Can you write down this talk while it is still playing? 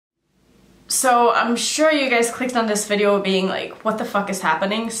So I'm sure you guys clicked on this video being like, what the fuck is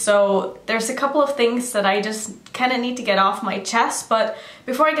happening? So there's a couple of things that I just kind of need to get off my chest, but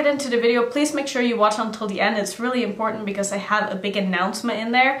before I get into the video, please make sure you watch until the end. It's really important because I have a big announcement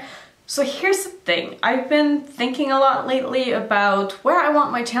in there. So here's the thing, I've been thinking a lot lately about where I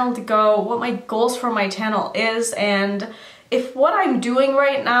want my channel to go, what my goals for my channel is, and if what I'm doing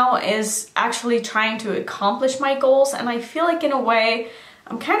right now is actually trying to accomplish my goals. And I feel like in a way,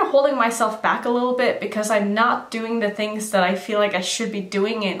 I'm kind of holding myself back a little bit because I'm not doing the things that I feel like I should be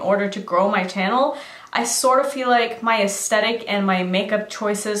doing in order to grow my channel. I sort of feel like my aesthetic and my makeup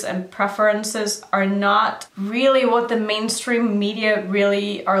choices and preferences are not really what the mainstream media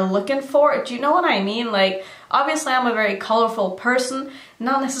really are looking for. Do you know what I mean? Like, obviously I'm a very colorful person,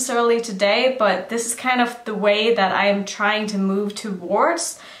 not necessarily today, but this is kind of the way that I am trying to move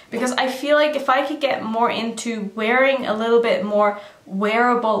towards, because I feel like if I could get more into wearing a little bit more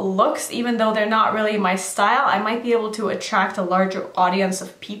wearable looks, even though they're not really my style, I might be able to attract a larger audience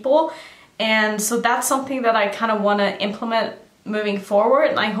of people. And so that's something that I kind of want to implement moving forward,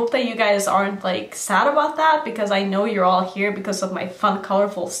 and I hope that you guys aren't like sad about that, because I know you're all here because of my fun,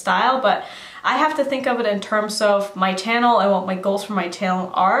 colorful style, but I have to think of it in terms of my channel and what my goals for my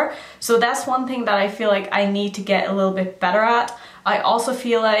channel are. So that's one thing that I feel like I need to get a little bit better at. I also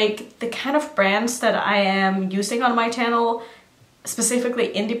feel like the kind of brands that I am using on my channel, specifically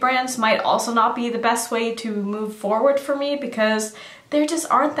indie brands, might also not be the best way to move forward for me, because there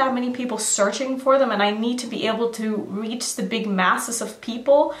just aren't that many people searching for them, and I need to be able to reach the big masses of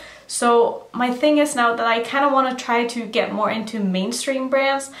people. So my thing is now that I kind of want to try to get more into mainstream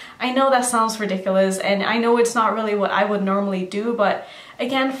brands. I know that sounds ridiculous, and I know it's not really what I would normally do, but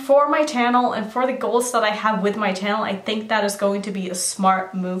again, for my channel and for the goals that I have with my channel, I think that is going to be a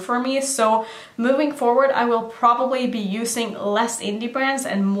smart move for me. So moving forward, I will probably be using less indie brands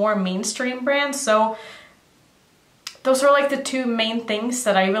and more mainstream brands. So those are like the two main things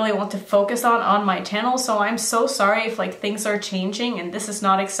that I really want to focus on my channel. So I'm so sorry if like things are changing and this is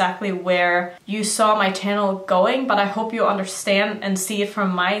not exactly where you saw my channel going, but I hope you understand and see it from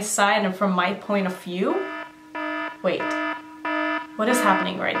my side and from my point of view. Wait, what is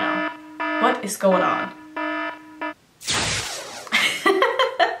happening right now? What is going on?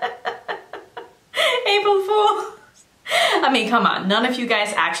 April Fool! I mean, come on, none of you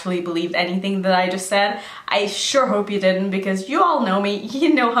guys actually believed anything that I just said. I sure hope you didn't, because you all know me,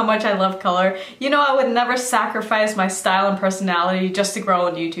 you know how much I love color. You know I would never sacrifice my style and personality just to grow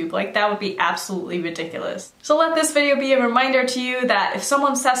on YouTube. Like, that would be absolutely ridiculous. So let this video be a reminder to you that if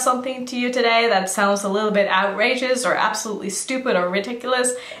someone says something to you today that sounds a little bit outrageous or absolutely stupid or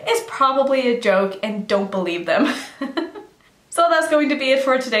ridiculous, it's probably a joke, and don't believe them. So that's going to be it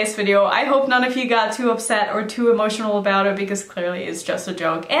for today's video. I hope none of you got too upset or too emotional about it, because clearly it's just a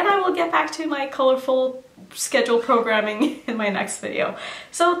joke. And I will get back to my colorful schedule programming in my next video.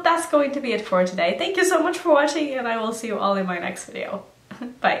 So that's going to be it for today. Thank you so much for watching, and I will see you all in my next video.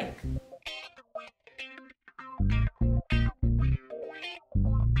 Bye.